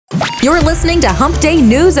You're listening to Hump Day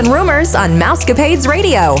News and Rumors on Mousecapades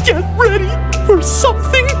Radio. Get ready for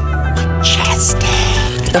something majestic.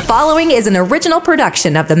 The following is an original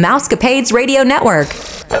production of the Mousecapades Radio Network.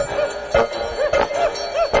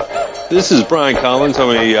 This is Brian Collins. I'm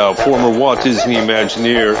a former Walt Disney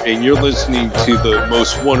Imagineer, and you're listening to the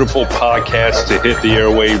most wonderful podcast to hit the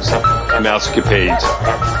airwaves, Mousecapades.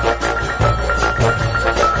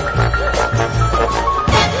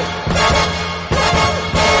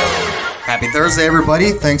 Happy Thursday,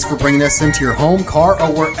 everybody. Thanks for bringing us into your home, car,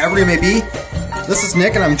 or wherever you may be. This is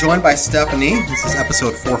Nick, and I'm joined by Stephanie. This is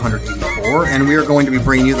episode 484, and we are going to be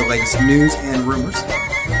bringing you the latest news and rumors.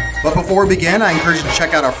 But before we begin, I encourage you to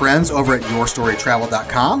check out our friends over at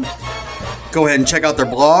yourstorytravel.com. Go ahead and check out their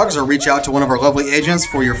blogs or reach out to one of our lovely agents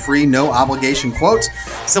for your free, no-obligation quotes.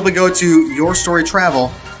 Simply go to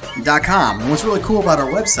yourstorytravel.com. And what's really cool about our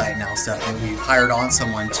website now, Stephanie, we've hired on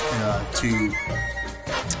someone to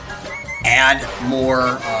add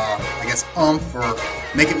more, or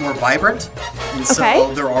make it more vibrant. And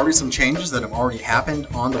so there are already some changes that have already happened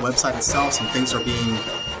on the website itself. Some things are being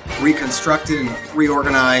reconstructed and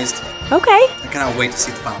reorganized. Okay. I cannot wait to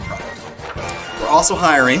see the final product. We're also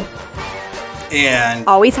hiring. And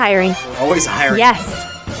always hiring. We're always hiring. Yes.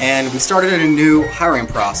 And we started a new hiring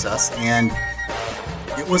process, and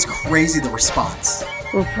it was crazy, the response.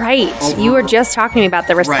 Right. You were just talking to me about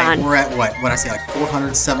the response. Right. We're at what I say, like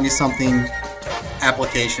 470-something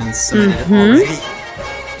applications submitted already.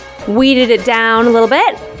 Weeded it down a little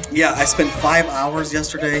bit. Yeah, I spent 5 hours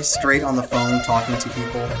yesterday straight on the phone talking to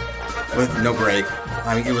people with no break.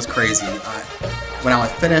 I mean, it was crazy. When I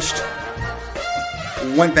was finished,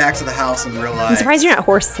 went back to the house and realized... I'm surprised you're not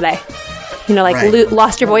hoarse today. You know, right.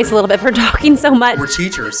 Lost your voice a little bit for talking so much. We're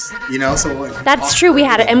teachers, you know, so... That's true. We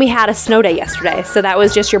had a snow day yesterday, so that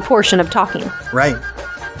was just your portion of talking. Right.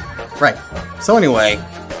 So anyway,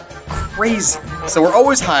 crazy. So we're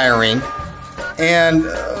always hiring, and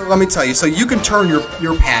let me tell you, so you can turn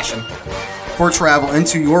your passion for travel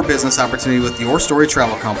into your business opportunity with Your Story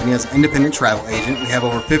Travel Company as an independent travel agent. We have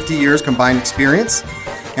over 50 years combined experience,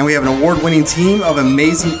 and we have an award-winning team of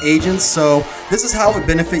amazing agents. So this is how it would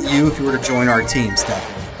benefit you if you were to join our team,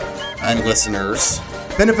 Stephanie and listeners.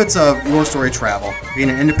 Benefits of Your Story Travel. Being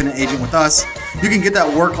an independent agent with us, you can get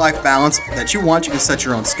that work-life balance that you want. You can set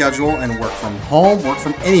your own schedule and work from home, work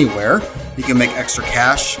from anywhere. You can make extra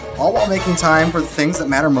cash, all while making time for the things that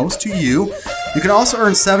matter most to you. You can also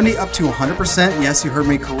earn 70 up to 100%. Yes, you heard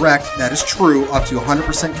me correct. That is true. Up to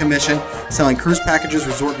 100% commission, selling cruise packages,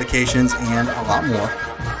 resort vacations, and a lot more.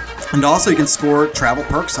 And also you can score travel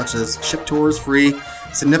perks such as ship tours free,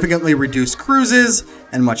 significantly reduced cruises,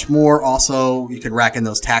 and much more. Also, you can rack in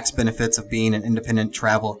those tax benefits of being an independent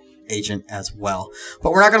travel agent as well.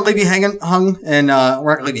 But we're not going to leave you hanging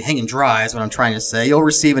dry is what I'm trying to say. You'll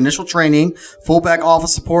receive initial training, full back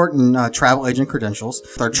office support, and travel agent credentials.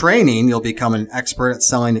 With our training, you'll become an expert at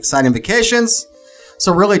selling exciting vacations.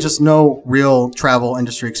 So really just no real travel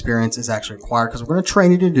industry experience is actually required because we're going to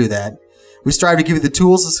train you to do that. We strive to give you the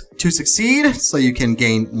tools to succeed so you can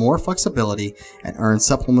gain more flexibility and earn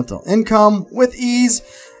supplemental income with ease.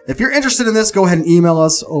 If you're interested in this, go ahead and email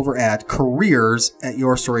us over at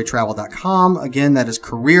careers@yourstorytravel.com. Again, that is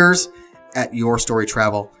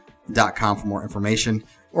careers@yourstorytravel.com for more information.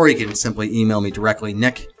 Or you can simply email me directly,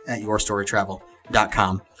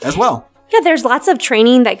 nick@yourstorytravel.com as well. Yeah, there's lots of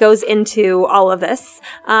training that goes into all of this.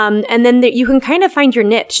 And then you can kind of find your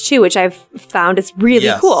niche too, which I've found is really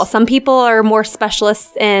cool. Some people are more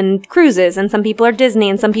specialists in cruises, and some people are Disney,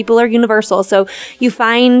 and some people are Universal. So you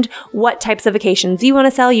find what types of vacations you want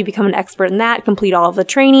to sell. You become an expert in that, complete all of the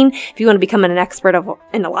training. If you want to become an expert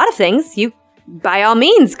in a lot of things, you, by all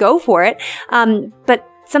means, go for it. But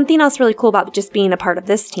something else really cool about just being a part of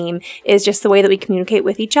this team is just the way that we communicate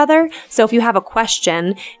with each other. So if you have a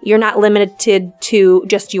question, you're not limited to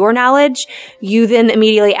just your knowledge. You then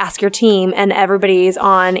immediately ask your team, and everybody's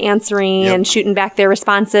on answering and shooting back their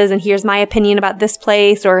responses. And here's my opinion about this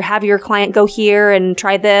place, or have your client go here and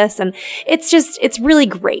try this. And it's really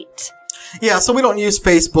great. Yeah, so we don't use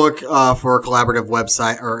Facebook for a collaborative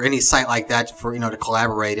website or any site like that for to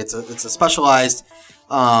collaborate. It's a specialized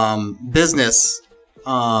business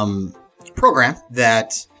program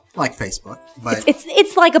that, like Facebook, but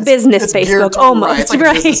it's like a business Facebook almost, it's like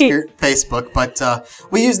a business Facebook. But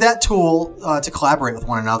we use that tool to collaborate with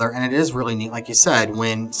one another, and it is really neat. Like you said,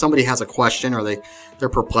 when somebody has a question or they're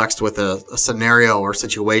perplexed with a scenario or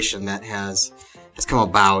situation that has come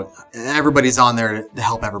about, everybody's on there to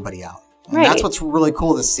help everybody out. And that's what's really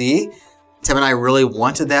cool to see. Tim and I really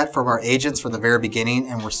wanted that from our agents from the very beginning,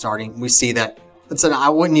 and we see that I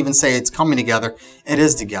wouldn't even say it's coming together. It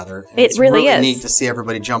is together. And It really is. It's neat to see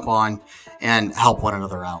everybody jump on and help one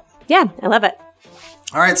another out. Yeah, I love it.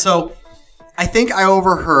 All right, so I think I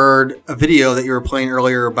overheard a video that you were playing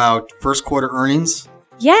earlier about first quarter earnings.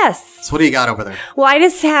 Yes. So what do you got over there? Well, I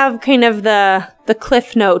just have kind of the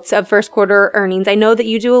cliff notes of first quarter earnings. I know that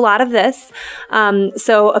you do a lot of this.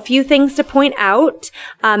 So a few things to point out,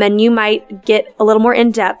 and you might get a little more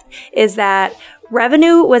in depth, is that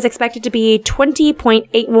revenue was expected to be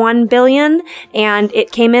 $20.81 billion, and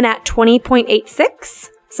it came in at $20.86.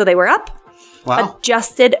 So they were up. Wow.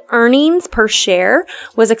 Adjusted earnings per share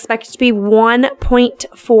was expected to be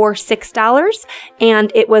 $1.46,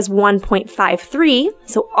 and it was $1.53,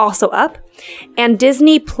 so also up. And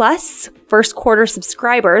Disney Plus first quarter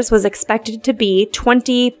subscribers was expected to be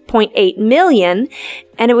 20.8 million,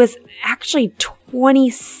 and it was actually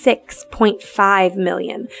 26.5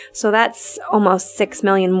 million. So that's almost 6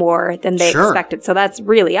 million more than they expected. So that's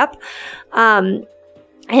really up. And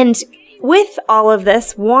with all of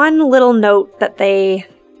this, one little note that they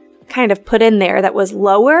kind of put in there that was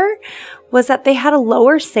lower was that they had a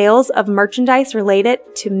lower sales of merchandise related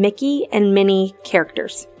to Mickey and Minnie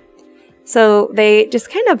characters. So they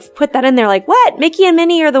just kind of put that in there like, what? Mickey and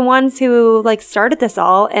Minnie are the ones who like started this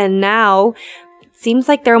all, and now it seems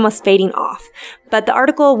like they're almost fading off. But the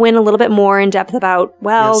article went a little bit more in depth about,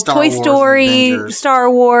 Toy Story,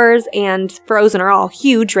 Star Wars, and Frozen are all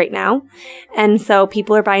huge right now. And so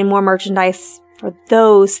people are buying more merchandise for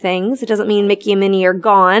those things. It doesn't mean Mickey and Minnie are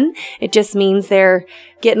gone. It just means they're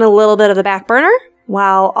getting a little bit of the back burner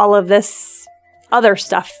while all of this other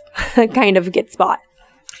stuff kind of gets bought.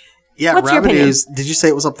 Yeah, What's your revenues. Did you say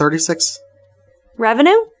it was up 36?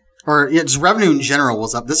 Revenue? Or yeah, just revenue in general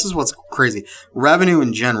was up. This is what's crazy. Revenue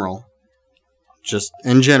in general, just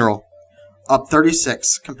in general, up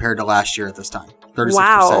 36 compared to last year at this time. 36%.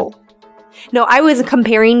 Wow. No, I was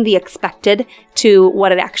comparing the expected to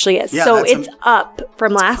what it actually is. Yeah, so it's up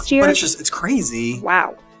from last year. But it's crazy.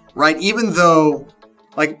 Wow. Right? Even though,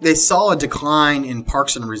 like, they saw a decline in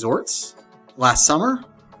parks and resorts last summer,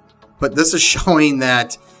 but this is showing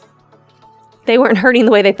that they weren't hurting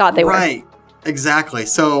the way they thought they were. Right. Exactly.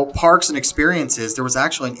 So parks and experiences, there was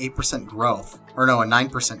actually an 8% growth. Or no, a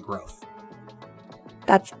 9% growth.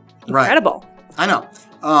 That's incredible. Right. I know.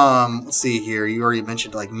 Let's see here. You already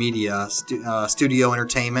mentioned like media, studio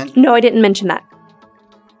entertainment. No, I didn't mention that.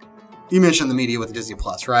 You mentioned the media with Disney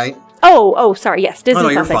Plus, right? Oh, sorry. Yes, Disney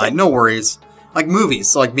Plus. Plus. No, you're fine. No worries. Like movies,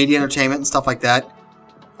 so like media entertainment and stuff like that.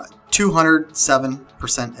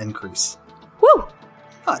 207% increase. Woo!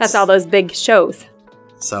 That's all those big shows.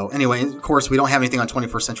 So anyway, of course, we don't have anything on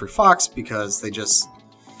 21st Century Fox because they just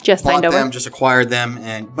signed over. Just acquired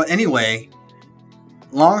them. But anyway,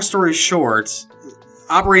 long story short,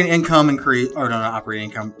 operating income increase, or no, not operating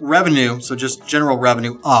income, revenue. So just general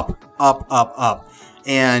revenue up.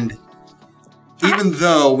 And even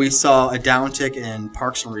though we saw a downtick in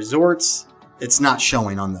parks and resorts, it's not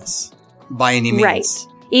showing on this by any means. Right.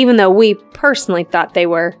 Even though we personally thought they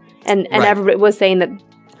were, and Right. everybody was saying that,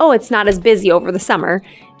 it's not as busy over the summer.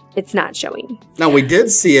 It's not showing. Now, we did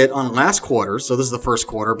see it on last quarter, so this is the first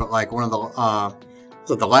quarter, but like one of the, was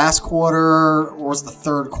it the last quarter, or was it the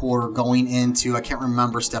third quarter going into, I can't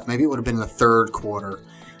remember, Steph, maybe it would have been the third quarter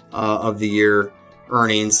of the year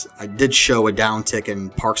earnings. I did show a downtick in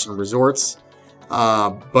parks and resorts,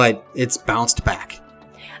 but it's bounced back.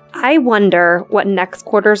 I wonder what next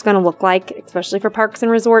quarter is going to look like, especially for parks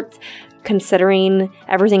and resorts, considering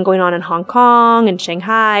everything going on in Hong Kong and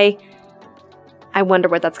Shanghai. I wonder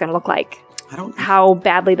what that's going to look like. How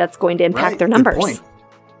badly that's going to impact their numbers. Good point.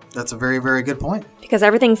 That's a very, very good point. Because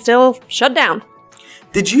everything's still shut down.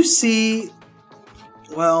 Did you see...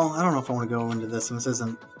 Well, I don't know if I want to go into this, and this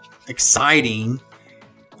isn't exciting.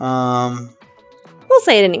 We'll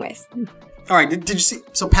say it anyways. All right, did you see...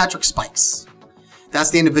 So Patrick Spikes. That's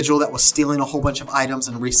the individual that was stealing a whole bunch of items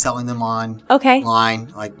and reselling them online.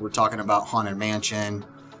 Like, we're talking about Haunted Mansion.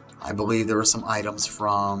 I believe there were some items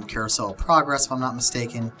from Carousel of Progress, if I'm not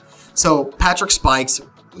mistaken. So Patrick Spikes,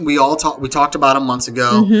 we talked about him months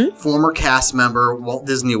ago. Mm-hmm. Former cast member, Walt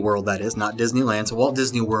Disney World, that is, not Disneyland. So Walt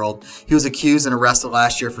Disney World. He was accused and arrested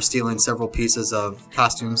last year for stealing several pieces of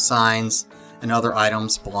costumes, signs, and other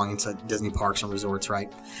items belonging to Disney parks and resorts, right?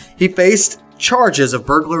 He faced charges of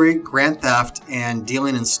burglary, grand theft, and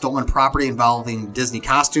dealing in stolen property involving Disney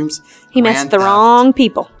costumes. He messed the wrong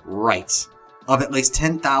people. Right. Of at least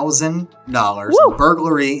 $10,000 in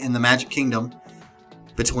burglary in the Magic Kingdom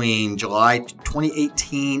between July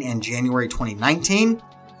 2018 and January 2019.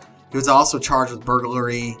 He was also charged with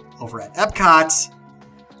burglary over at Epcot.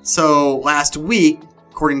 So last week,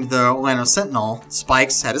 according to the Orlando Sentinel,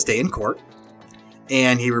 Spikes had his day in court.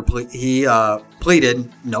 and he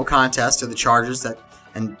pleaded no contest to the charges that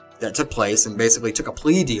took place, and basically took a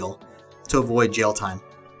plea deal to avoid jail time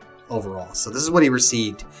overall. So this is what he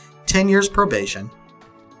received: 10 years probation,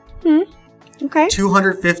 Okay.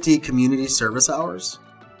 250 community service hours,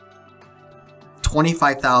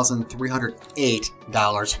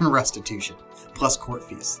 $25,308 in restitution, plus court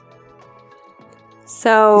fees. He's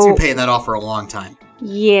So, been paying that off for a long time.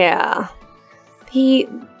 yeah. Good.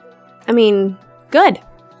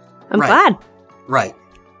 I'm Right. glad. Right.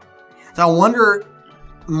 So I wonder,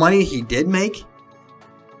 money he did make,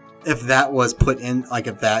 if that was put in, like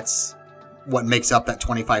if that's what makes up that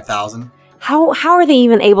 $25,000. How are they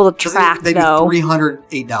even able to track, They do though?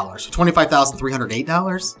 $308. So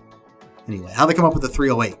 $25,308? Anyway, how they come up with the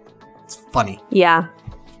 308? It's funny. Yeah.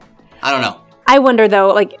 I don't know. I wonder, though,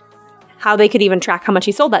 like, how they could even track how much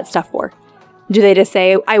he sold that stuff for. Do they just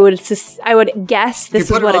say, I would guess this is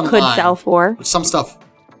put what it could online, sell for? Which some stuff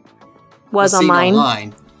Was seen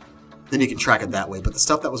online. then you can track it that way. But the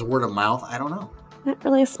stuff that was word of mouth, I don't know. Not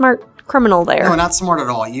really a smart criminal there. No, not smart at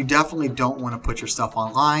all. You definitely don't want to put your stuff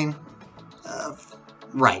online.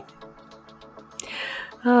 Right.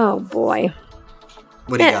 Oh, boy.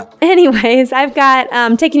 What do you got? Anyways, I've got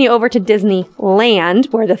taking you over to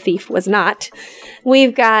Disneyland, where the thief was not.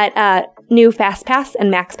 We've got new Fast Pass and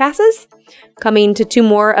Max Passes coming to 2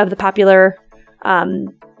 more of the popular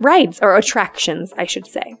rides, or attractions, I should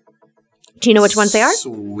say. Do you know which ones they are?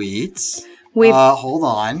 Sweet. We've Hold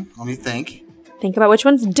on. Let me think. think about which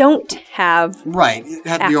ones don't have. Right. It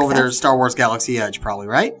had to be over there, Access. Star Wars Galaxy Edge, probably,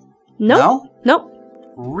 right? Nope. Nope.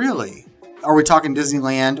 Really? Are we talking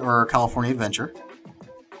Disneyland or California Adventure?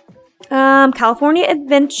 California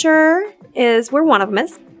Adventure is where one of them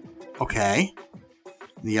is. Okay.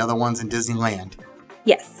 The other one's in Disneyland.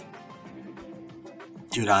 Yes.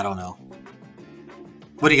 Dude, I don't know.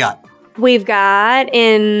 What do you got? We've got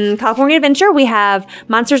in California Adventure, we have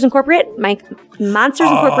Monsters Incorporated, Mike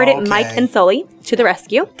okay. and Sully to the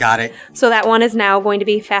rescue. Got it. So that one is now going to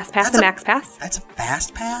be Fast Pass and Max Pass. That's a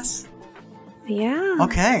Fast Pass? Yeah.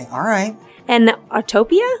 Okay, all right. And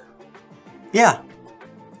Autopia? Yeah.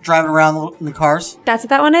 Driving around in the cars. That's what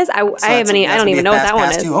that one is? I don't even know what that one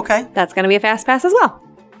is. Too. Okay. That's going to be a Fast Pass as well.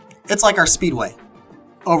 It's like our Speedway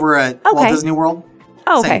over at Okay. Walt Disney World.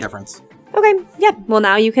 Oh, okay. Same difference. Okay. Yep. Well,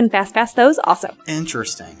 now you can Fast Pass those also.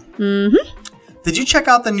 Interesting. Mm-hmm. Did you check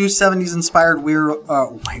out the new 70s inspired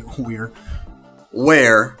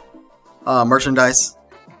Wear merchandise?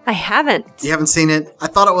 I haven't. You haven't seen it? I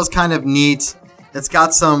thought it was kind of neat. It's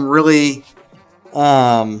got some really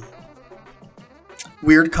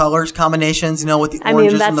weird colors combinations, with the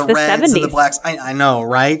oranges and the that's the reds and the 70s. blacks. I know,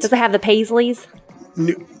 right? Does it have the paisleys?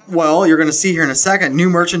 Well, you're going to see here in a second. New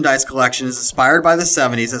merchandise collection is inspired by the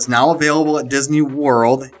 70s. It's now available at Disney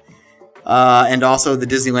World and also the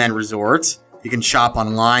Disneyland Resort. You can shop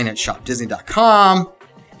online at shopdisney.com.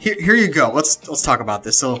 Here you go. Let's talk about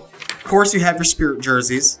this. So, of course, you have your Spirit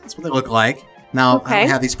jerseys. That's what they look like. Now, I Okay. don't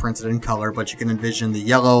have these printed in color, but you can envision the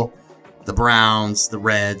yellow, the browns, the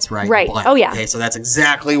reds, right? Right. The black. Oh, yeah. Okay, so that's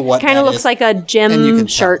exactly what Kind of that looks is. like a And you can gym tell.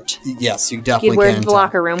 shirt Yes, you definitely you'd wear can to the tell.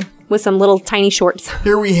 locker room with some little tiny shorts.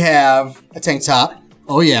 Here we have a tank top.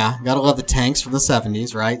 Oh yeah, gotta love the tanks from the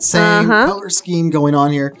 70s, right? Same color scheme going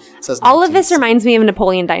on here. It says All of this 19s. reminds me of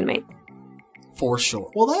Napoleon Dynamite. For sure.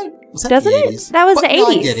 Well, was that Doesn't the it? 80s? That was But the no,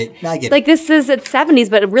 80s. I get it. No, I get Like, it. this is at 70s,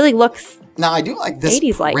 but it really looks... Now, I do like this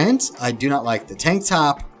 80s like. print. I do not like the tank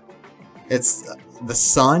top. It's the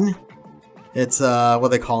sun. It's, what are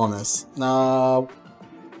they calling this? I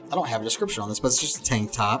don't have a description on this, but it's just a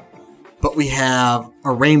tank top. But we have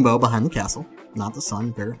a rainbow behind the castle. Not the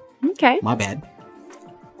sun. Very, Okay. my bad.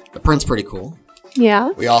 The print's pretty cool. Yeah.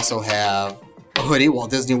 We also have a hoodie, Walt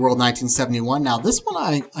Disney World 1971. Now, this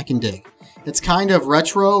one I can dig. It's kind of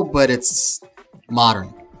retro, but it's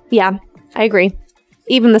modern. Yeah, I agree.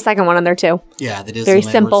 Even the second one on there, too. Yeah, the Very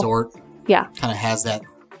Disneyland simple. Resort Yeah. kind of has that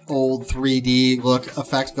old 3D look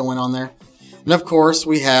effect going on there. And of course,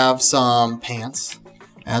 we have some pants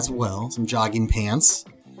as well, some jogging pants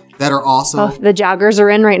that are also Oh, the joggers are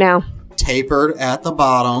in right now. tapered at the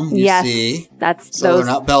bottom. You Yes. see. That's So those. they're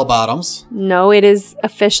not bell bottoms. No, it is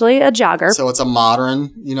officially a jogger. So it's a modern,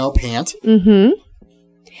 pant. Mm-hmm.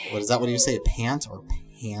 What is that? What do you say? A pant or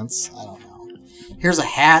pants? I don't know. Here's a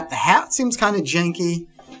hat. The hat seems kind of janky.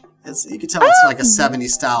 You can tell it's like a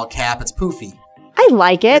 70s style cap. It's poofy. I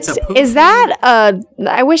like it. It's a poofy- Is that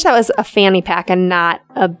I wish that was a fanny pack and not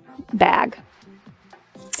a bag.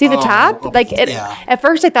 See the top? Like it. yeah. At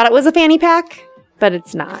first, I thought it was a fanny pack, but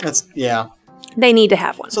it's not. Yeah. They need to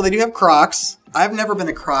have one. So they do have Crocs. I've never been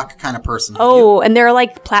a Croc kind of person. Have you? Oh, and they're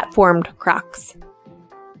like platformed Crocs.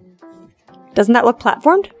 Doesn't that look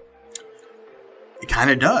platformed? It kind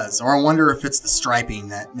of does. Or I wonder if it's the striping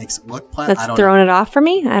that makes it look I That's don't throwing know. it off for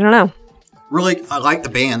me? I don't know. Really, I like the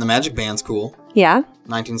band. The Magic Band's cool. Yeah.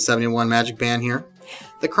 1971 Magic Band here.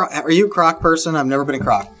 Are you a Croc person? I've never been a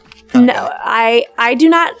Croc. No, I do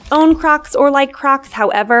not own Crocs or like Crocs.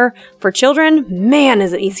 However, for children, man,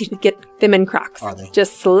 is it easy to get them in Crocs. Are they?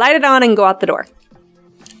 Just slide it on and go out the door.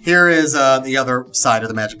 Here is the other side of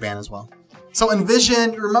the Magic Band as well. So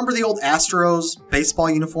envision, remember the old Astros baseball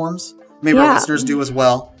uniforms? Maybe our listeners do as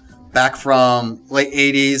well. Back from late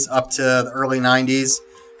 80s up to the early 90s,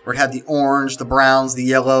 where it had the orange, the browns, the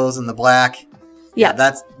yellows, and the black.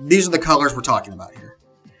 Yeah. These are the colors we're talking about here.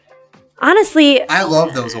 Honestly, I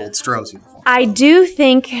love those old Stros uniforms. I do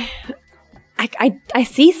think I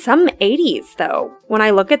see some 80s though when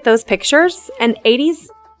I look at those pictures, and 80s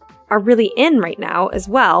are really in right now as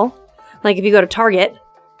well. Like if you go to Target,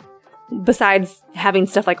 besides having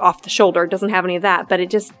stuff like off the shoulder, it doesn't have any of that, but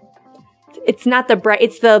it's not the bright,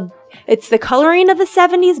 it's the coloring of the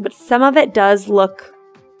 70s, but some of it does look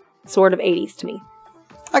sort of 80s to me.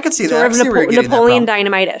 I can see that. Sort I of can see where you're getting Napoleon that from.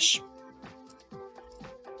 Dynamite-ish.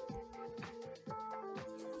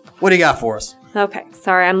 What do you got for us? Okay,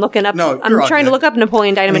 sorry, I'm looking up. No, I'm you're all trying to good. look up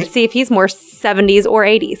Napoleon Dynamite to see if he's more 70s or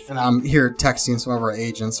 80s. And I'm here texting some of our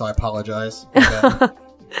agents, so I apologize. Okay.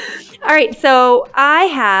 All right, so I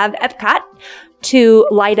have Epcot to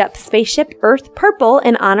light up Spaceship Earth purple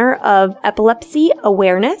in honor of epilepsy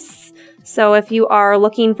awareness. So if you are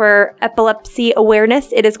looking for epilepsy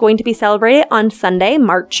awareness, it is going to be celebrated on Sunday,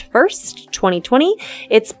 March 1st, 2020.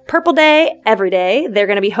 It's Purple Day every day. They're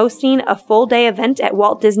going to be hosting a full day event at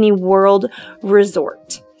Walt Disney World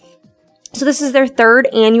Resort. So this is their third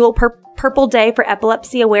annual Purple Day for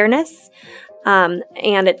epilepsy awareness. And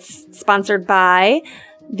it's sponsored by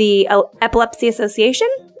the Epilepsy Association.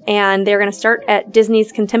 And they're going to start at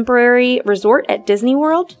Disney's Contemporary Resort at Disney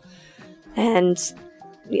World. And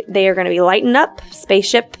they are going to be lighting up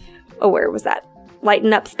Spaceship. Oh, where was that?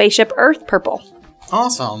 Lighting up Spaceship Earth purple.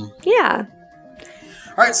 Awesome. Yeah.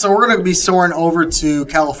 All right, so we're going to be soaring over to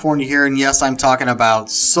California here. And yes, I'm talking about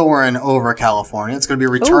soaring over California. It's going to be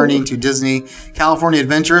returning to Disney California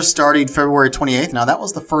Adventure starting February 28th. Now, that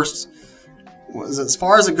was the first, as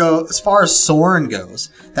far as Soarin' goes,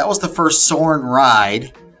 that was the first Soarin'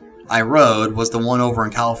 ride I rode, was the one over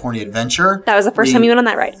in California Adventure. That was the first time you went on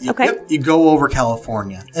that ride. Okay. Yep, you go over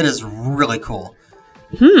California. It is really cool.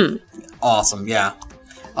 Awesome, yeah.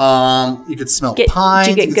 You could smell the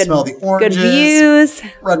pines. You could smell the oranges. Good views.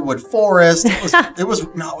 Redwood Forest. It was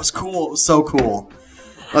cool. It was so cool.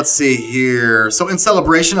 Let's see here. So in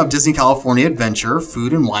celebration of Disney California Adventure,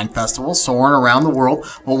 Food and Wine Festival, Soarin' Around the World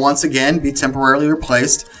will once again be temporarily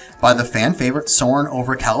replaced by the fan favorite Soarin'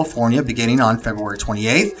 Over California beginning on February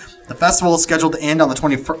 28th. The festival is scheduled to end on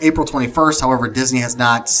April 21st. However, Disney has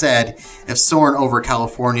not said if Soarin' Over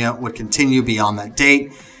California would continue beyond that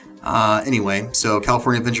date. Anyway, so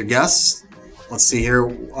California Adventure guests, let's see here,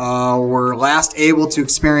 were last able to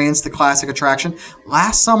experience the classic attraction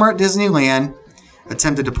last summer at Disneyland,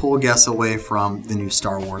 attempted to pull guests away from the new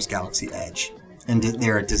Star Wars Galaxy Edge. And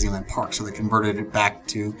there at Disneyland Park, so they converted it back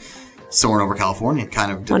to Soarin' Over California,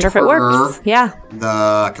 kind of Wonder if it works. Yeah.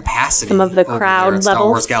 The capacity. Some of the over crowd there at Star levels.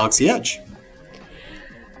 Wars Galaxy Edge.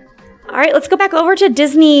 All right, let's go back over to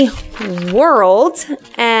Disney World,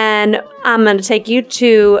 and I'm going to take you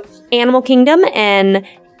to Animal Kingdom and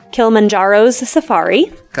Kilimanjaro's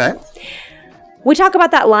Safari. Okay. We talk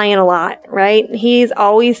about that lion a lot, right? He's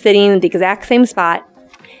always sitting in the exact same spot,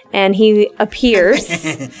 and he appears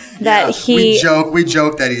that We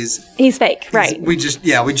joke that he's fake, right? We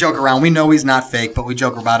joke around. We know he's not fake, but we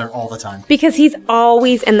joke about it all the time. Because he's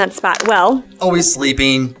always in that spot. Well, Always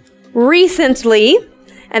sleeping. recently,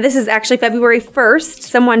 and this is actually February 1st,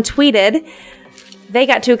 someone tweeted they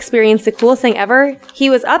got to experience the coolest thing ever. He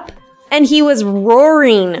was up and he was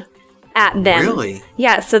roaring at them. Really?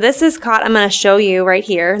 Yeah, so this is caught. I'm going to show you right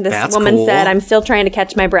here. This That's woman cool. said, I'm still trying to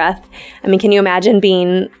catch my breath. I mean, can you imagine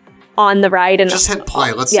being on the ride? And Just hit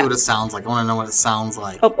play. Let's see Yeah. what it sounds like. I want to know what it sounds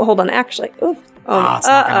like. Oh, hold on. Actually, ooh. It's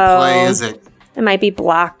not going to play, is it? It might be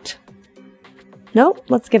blocked. Nope.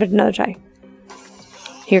 Let's give it another try.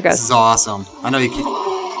 Here This goes. is awesome. I know you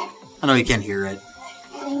can't hear it.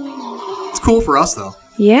 It's cool for us, though.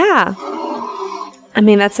 Yeah. I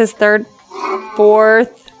mean, that's his third,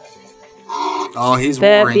 fourth, Oh, he's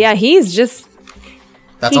fifth. roaring. Yeah, he's just,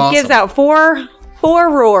 That's he awesome. gives out four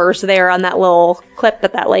roars there on that little clip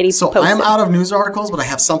that lady So posted. I'm out of news articles, but I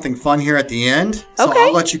have something fun here at the end. So Okay.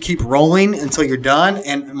 I'll let you keep rolling until you're done.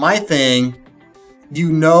 And my thing,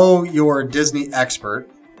 you know your Disney expert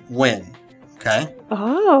win. Okay?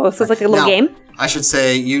 Oh, so it's like a little Now, game? I should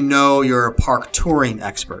say, you're a park touring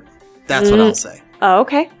expert. That's what I'll say. Oh,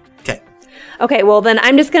 okay. Okay. Okay, well then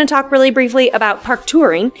I'm just going to talk really briefly about park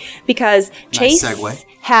touring because Chase segue.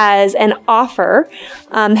 has an offer.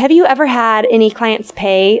 Have you ever had any clients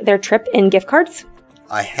pay their trip in gift cards?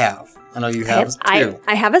 I have. I know you have too.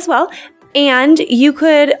 I have as well. And you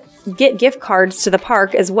could get gift cards to the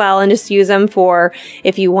park as well and just use them for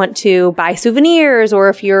if you want to buy souvenirs or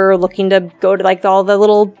if you're looking to go to like all the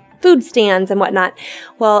little food stands and whatnot.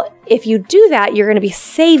 Well, if you do that, you're going to be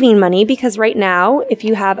saving money because right now, if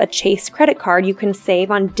you have a Chase credit card, you can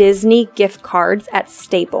save on Disney gift cards at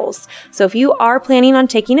Staples. So if you are planning on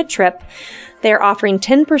taking a trip, they're offering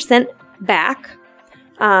 10% back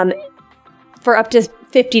for up to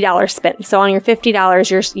 $50 spent. So on your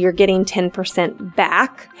 $50, you're getting 10%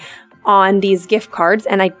 back on these gift cards.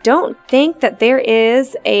 And I don't think that there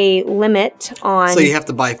is a limit on... So you have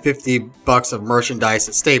to buy $50 of merchandise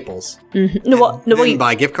at Staples. Mm-hmm. You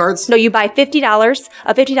buy gift cards? No, you buy a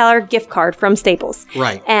 $50 gift card from Staples.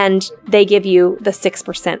 Right. And they give you the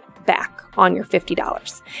 6% back on your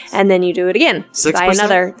 $50. And then you do it again. 6%? Buy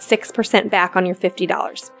another 6% back on your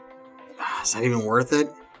 $50. Is that even worth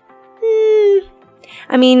it?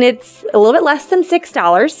 I mean, it's a little bit less than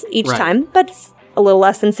 $6 each Right. time, but it's a little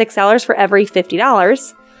less than $6 for every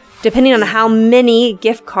 $50, depending on how many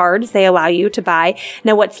gift cards they allow you to buy.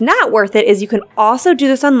 Now, what's not worth it is you can also do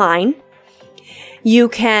this online. You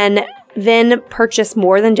can then purchase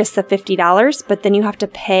more than just the $50, but then you have to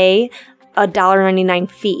pay a $1.99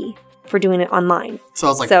 fee for doing it online. So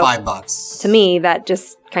it's like $5. To me, that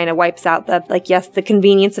just kind of wipes out the, yes, the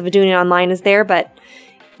convenience of doing it online is there, but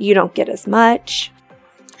you don't get as much.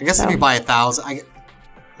 I guess if you buy 1,000, am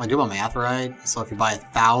I doing my math right? So if you buy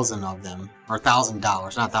 1,000 of them, or $1,000,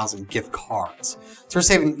 not 1,000 gift cards. So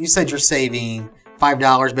you said you're saving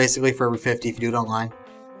 $5 basically for every 50 if you do it online?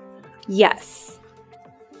 Yes.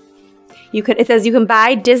 It says you can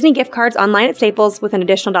buy Disney gift cards online at Staples with an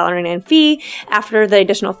additional $1.99 fee. After the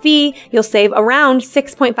additional fee, you'll save around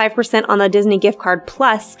 6.5% on the Disney gift card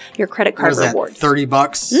plus your credit card rewards.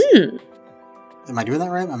 $30? Am I doing that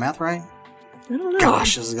right? My math right? I don't know.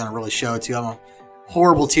 Gosh, this is going to really show it to you. I'm a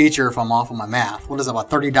horrible teacher if I'm off on my math. What is it, about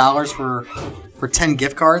 $30 for 10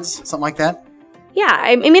 gift cards? Something like that? Yeah,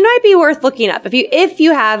 I mean, it might be worth looking up. If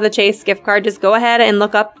you have the Chase gift card, just go ahead and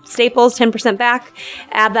look up Staples 10% back,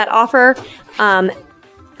 add that offer,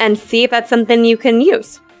 and see if that's something you can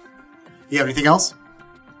use. You have anything else?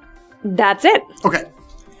 That's it. Okay.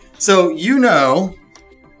 So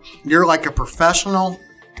you're like a professional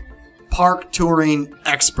park touring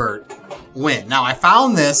expert. When? Now, I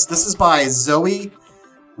found this. This is by Zoe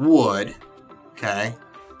Wood. Okay.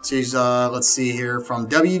 She's, let's see here, from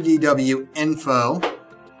WDW Info.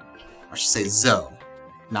 I should say Zoe.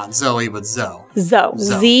 Not Zoe, but Zoe. Zoe.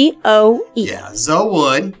 Z-O-E. Yeah, Zoe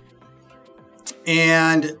Wood.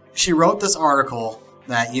 And she wrote this article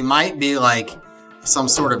that you might be like some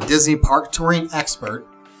sort of Disney park touring expert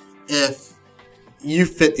if you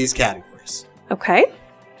fit these categories. Okay.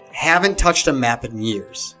 Haven't touched a map in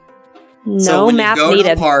years. No so when map you go needed.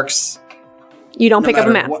 to the parks, You don't pick up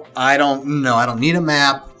a map. I don't need a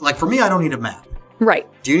map. Like for me, I don't need a map. Right.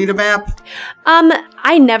 Do you need a map?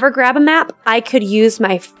 I never grab a map. I could use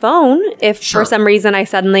my phone if Sure. for some reason I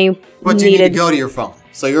suddenly But do you needed. need to go to your phone?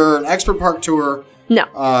 So you're an expert park tour No.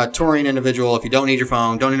 touring individual. If you don't need your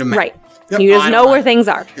phone, don't need a map. Right. Yep, You just I know don't- where things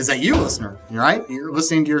are. Is that you, listener? Right? You're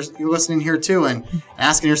listening here too, and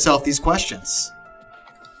asking yourself these questions.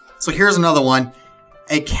 So here's another one.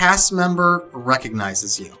 A cast member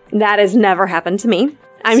recognizes you. That has never happened to me.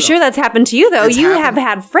 I'm So- sure that's happened to you, though. It's You happened-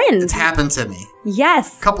 have had friends. It's happened to me.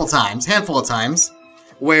 Yes. Couple times, handful of times,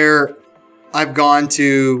 where I've gone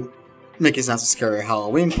to Mickey's Not So Scary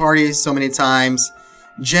Halloween parties so many times.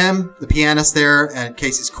 Jim, the pianist there at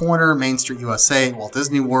Casey's Corner, Main Street, USA, Walt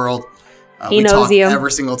Disney World. He we knows talk you.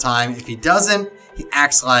 every single time. If he doesn't, he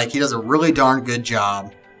acts like he does a really darn good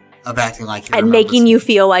job of acting like he And remembers making me. you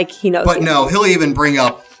feel like he knows But you. no, he'll bring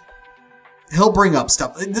up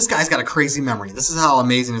stuff. This guy's got a crazy memory. This is how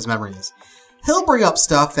amazing his memory is. He'll bring up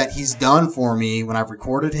stuff that he's done for me when I've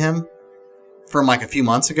recorded him from like a few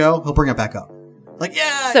months ago. He'll bring it back up. Like,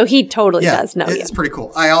 yeah. So he totally yeah, does know you. it's pretty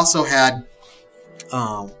cool. I also had,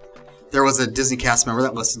 there was a Disney cast member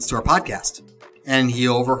that listens to our podcast. And he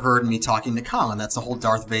overheard me talking to Colin. That's the whole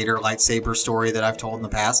Darth Vader lightsaber story that I've told in the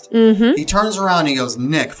past. Mm-hmm. He turns around and he goes,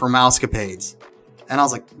 Nick from Mousecapades. And I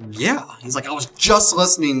was like, yeah. He's like, I was just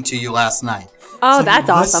listening to you last night. Oh, So that's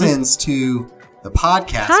he awesome. listens to the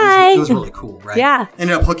podcast. Hi. It was really cool, right? Yeah.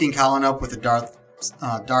 Ended up hooking Colin up with a Darth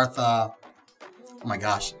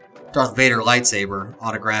Vader lightsaber,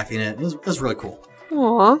 autographing it. It was really cool.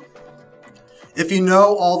 Aw. If you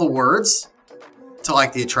know all the words to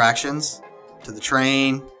like the attractions, to the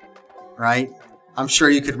train, right? I'm sure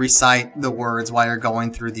you could recite the words while you're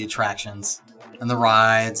going through the attractions and the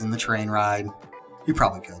rides and the train ride. You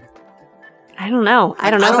probably could. I don't know. I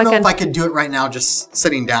don't know if I could do it right now just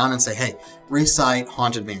sitting down and say, hey, recite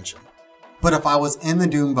Haunted Mansion. But if I was in the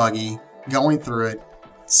Doom Buggy, going through it,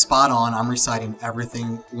 spot on, I'm reciting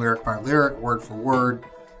everything lyric by lyric, word for word.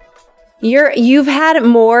 You've had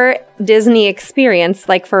more Disney experience,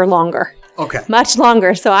 like, for longer. Okay. Much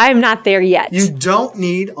longer, so I'm not there yet. You don't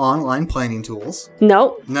need online planning tools.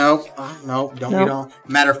 Nope. Nope. Don't need all.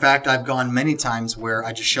 Matter of fact, I've gone many times where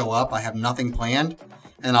I just show up, I have nothing planned,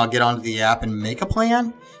 and I'll get onto the app and make a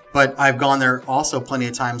plan. But I've gone there also plenty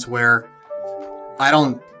of times where I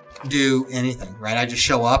don't do anything, right? I just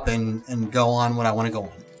show up and go on what I want to go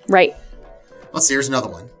on. Right. Let's see, here's another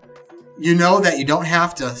one. You know that you don't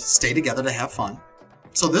have to stay together to have fun.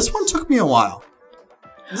 So this one took me a while.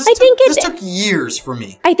 This took years for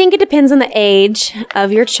me. I think it depends on the age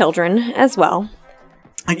of your children as well.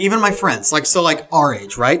 Like even my friends, like our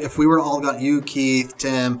age, right? If we were all got you, Keith,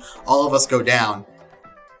 Tim, all of us go down,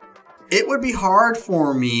 it would be hard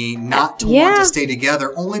for me not to want to stay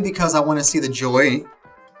together only because I want to see the joy,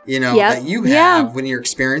 that you have when you're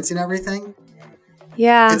experiencing everything.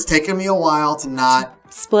 Yeah. It's taken me a while to not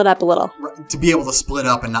split up a little. To be able to split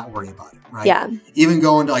up and not worry about it, right? Yeah. Even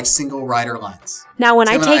going to like single rider lines. Now, when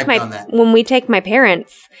we take my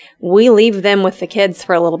parents, we leave them with the kids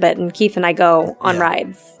for a little bit, and Keith and I go on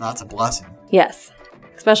rides. That's a blessing. Yes.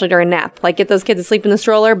 Especially during nap. Like, get those kids asleep in the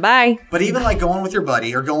stroller, bye. But even like going with your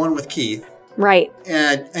buddy or going with Keith. Right.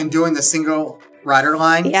 And doing the single rider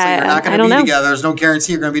line. Yeah, so you're not going to be together. There's no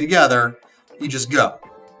guarantee you're going to be together. You just go.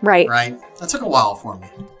 Right. Right? That took a while for me.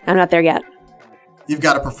 I'm not there yet. You've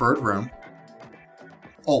got a preferred room.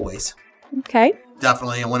 Always. Okay.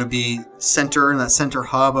 Definitely. I want to be in that center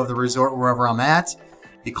hub of the resort wherever I'm at.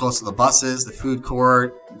 Be close to the buses, the food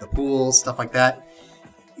court, the pools, stuff like that.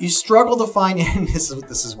 You struggle to find, and this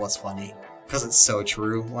is what's funny, because it's so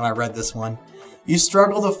true when I read this one. You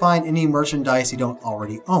struggle to find any merchandise you don't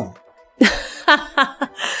already own.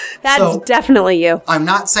 That's definitely you. I'm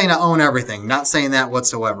not saying I own everything. Not saying that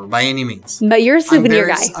whatsoever, by any means. But you're a souvenir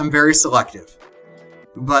guy. I'm very selective.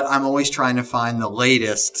 But I'm always trying to find the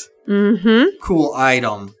latest cool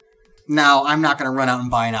item. Now, I'm not going to run out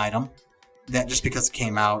and buy an item that just because it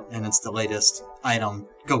came out and it's the latest item,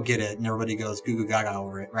 go get it, and everybody goes goo goo gaga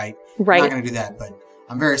over it, right? Right. I'm not going to do that, but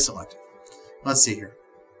I'm very selective. Let's see here.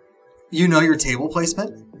 You know your table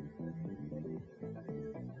placement?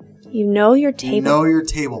 You know your table? You know your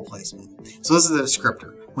table placement. So this is the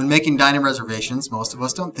descriptor. When making dining reservations, most of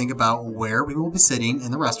us don't think about where we will be sitting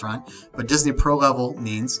in the restaurant, but Disney Pro level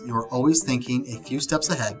means you are always thinking a few steps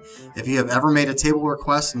ahead. If you have ever made a table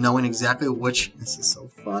request knowing exactly this is so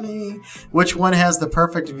funny, which one has the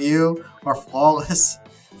perfect view or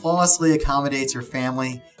flawlessly accommodates your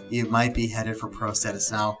family, you might be headed for pro status.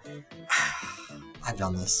 Now, I've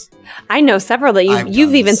done this. I know several that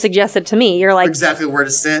you've even suggested to me. You're like exactly where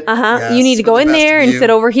to sit. Yes, you need to go in there and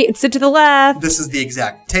sit over here, sit to the left. This is the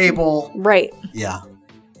exact table. Right. Yeah,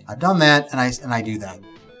 I've done that, and I do that.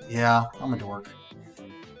 Yeah, I'm a dork.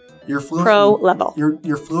 You're fluent. Pro level.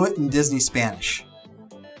 You're fluent in Disney Spanish,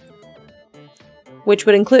 which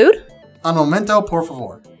would include un momento, por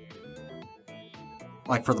favor.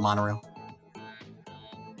 Like for the monorail.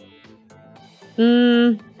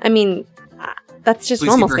 I mean. That's just Please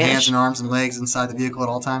normal keep your Spanish. hands and arms and legs inside the vehicle at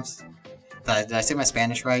all times. Did I say my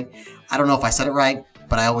Spanish right? I don't know if I said it right,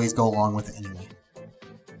 but I always go along with it anyway.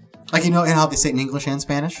 Like, you know how they say it in English and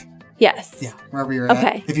Spanish? Yes. Yeah, wherever you're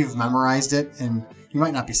at. If you've memorized it, and you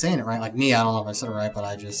might not be saying it right. Like me, I don't know if I said it right, but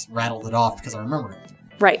I just rattled it off because I remember it.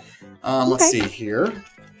 Right. Let's see here.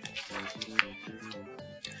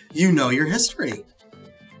 You know your history.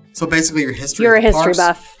 So basically your history. You're a history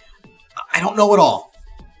buff. I don't know it all.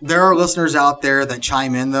 There are listeners out there that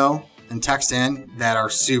chime in, though, and text in that are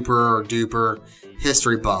super duper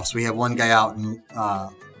history buffs. We have one guy out in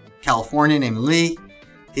California named Lee.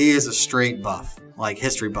 He is a straight buff, like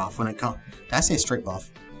history buff when it comes. Did I say straight buff?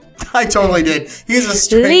 I totally did. He's a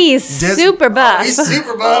straight Lee's super buff. Oh, he's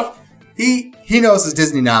super buff. He knows his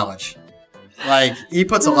Disney knowledge. Like, he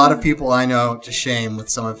puts a lot of people I know to shame with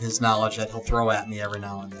some of his knowledge that he'll throw at me every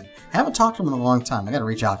now and then. I haven't talked to him in a long time. I got to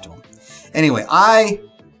reach out to him. Anyway, I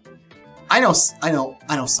know some.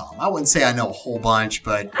 I wouldn't say I know a whole bunch,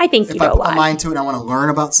 but I think if I put my mind to it and I want to learn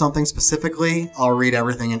about something specifically, I'll read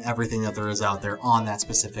everything that there is out there on that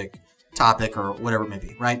specific topic or whatever it may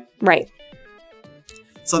be, right? Right.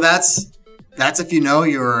 So that's That's if you know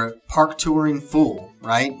you're a park touring fool,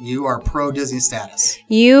 right? You are pro Disney status.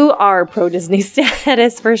 You are pro Disney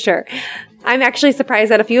status for sure. I'm actually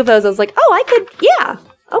surprised at a few of those. I was like, oh, I could, yeah.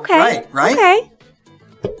 Okay. Right? Okay.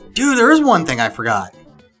 Dude, there is one thing I forgot.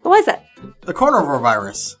 What was it? The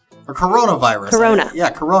coronavirus. Or coronavirus. Corona. Yeah,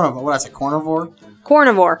 corona. What did I say? Carnivore?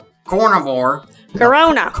 Carnivore. Carnivore.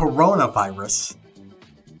 Corona. Coronavirus.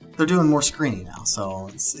 They're doing more screening now. So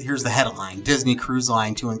here's the headline. Disney Cruise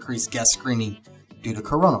Line to increase guest screening due to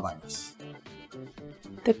coronavirus.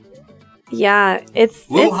 Yeah, it's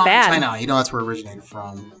bad. China. You know that's where it originated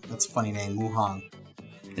from. That's a funny name, Wuhan.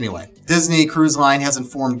 Anyway, Disney Cruise Line has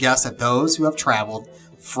informed guests that those who have traveled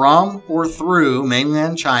from or through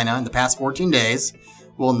mainland China in the past 14 days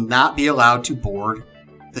will not be allowed to board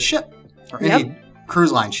the ship or any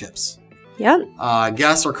cruise line ships. Yep.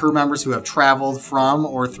 Guests or crew members who have traveled from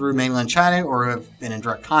or through mainland China or have been in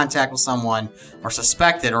direct contact with someone or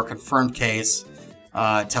suspected or confirmed case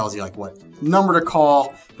tells you like what number to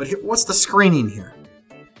call. But what's the screening here?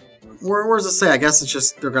 Where does it say? I guess it's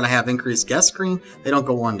just they're going to have increased guest screen. They don't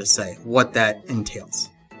go on to say what that entails.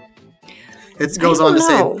 It goes on to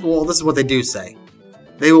say, well, this is what they do say.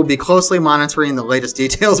 They will be closely monitoring the latest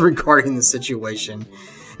details regarding the situation.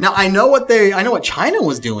 Now, I know what China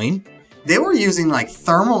was doing. They were using like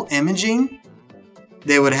thermal imaging.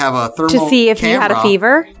 They would have a thermal to see if camera, you had a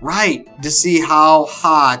fever. Right, to see how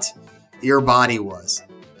hot your body was.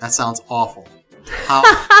 That sounds awful. How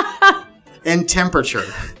in temperature.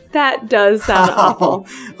 That does sound awful.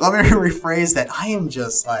 Let me rephrase that. I am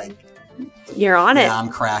just like... You're on it. Yeah, I'm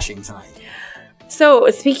crashing tonight. So,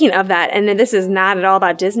 speaking of that, and this is not at all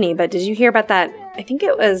about Disney, but did you hear about that? I think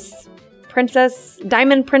it was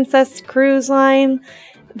Diamond Princess Cruise Line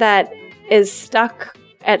that is stuck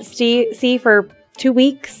at sea for 2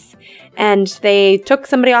 weeks. And they took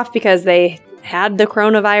somebody off because they had the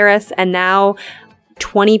coronavirus. And now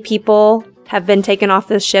 20 people have been taken off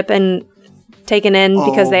this ship and taken in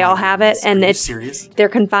because they all have it, and they're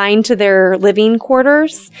confined to their living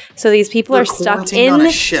quarters. So these people are stuck in on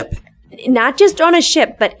a ship, not just on a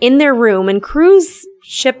ship, but in their room. And cruise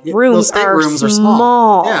ship rooms are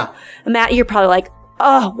small. Yeah, Matt, you're probably like,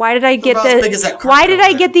 oh, why did I get the? Why did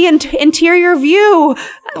I get the interior view?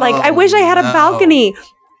 Like, I wish I had a balcony.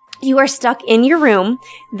 You are stuck in your room.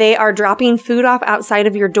 They are dropping food off outside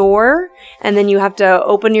of your door, and then you have to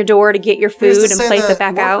open your door to get your food and place it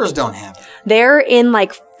back out. Workers don't have it. They're in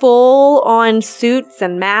like full-on suits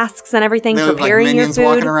and masks and everything, preparing like your food.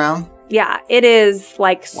 Walking around. Yeah, it is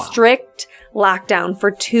like strict lockdown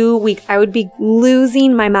for 2 weeks. I would be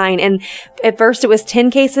losing my mind. And at first it was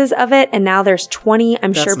 10 cases of it, and now there's 20.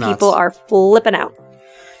 I'm sure people are flipping out.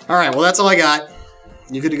 All right, well, that's all I got.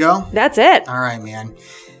 You good to go? That's it. All right, man.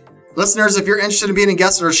 Listeners, if you're interested in being a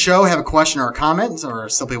guest on our show, have a question or a comment, or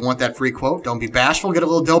simply want that free quote, don't be bashful. Get a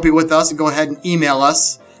little dopey with us and go ahead and email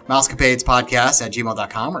us,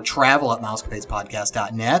 mousecapadespodcast@gmail.com or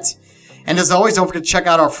travel@mousecapadespodcast.net. And as always, don't forget to check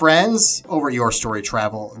out our friends over at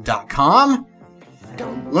yourstorytravel.com.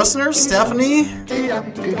 Listeners, Stephanie, I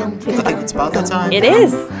think it's about that time. It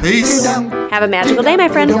is. Peace. Have a magical day, my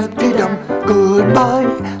friends. Goodbye,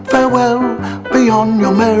 farewell, be on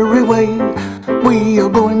your merry way. We are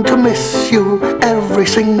going to miss you every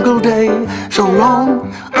single day. So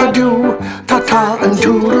long, adieu, ta-ta and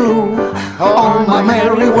toodaloo. On my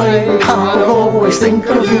merry way, I'll always think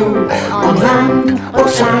of you. On land, or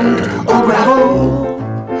sand, or gravel,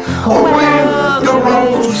 or where the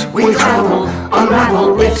roads we travel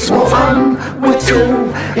unravel. It's more fun with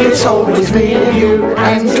two. It's always me and you,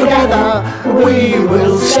 and together we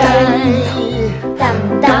will stay.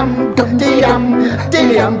 Dum dum dum dee dum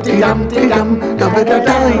dee dum dee dum dee dum dum da da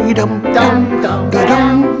dum dum dum da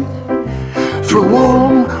dum. Through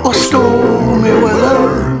warm or stormy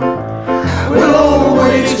weather, we'll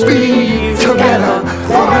always be together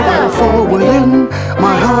forever. For within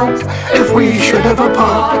my heart, if we should ever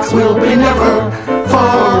part, we'll be never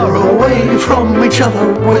far away from each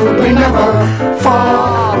other. We'll be never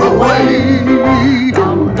far away.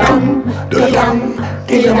 Dum dum da dum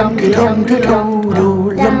dee dum dee dum dee dum dum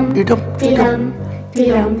dee dum dee dum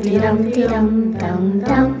dee dum dee dum dee dum dum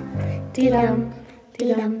dum dee dum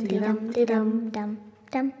dee dum dee dum dee dum dum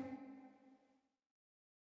dum.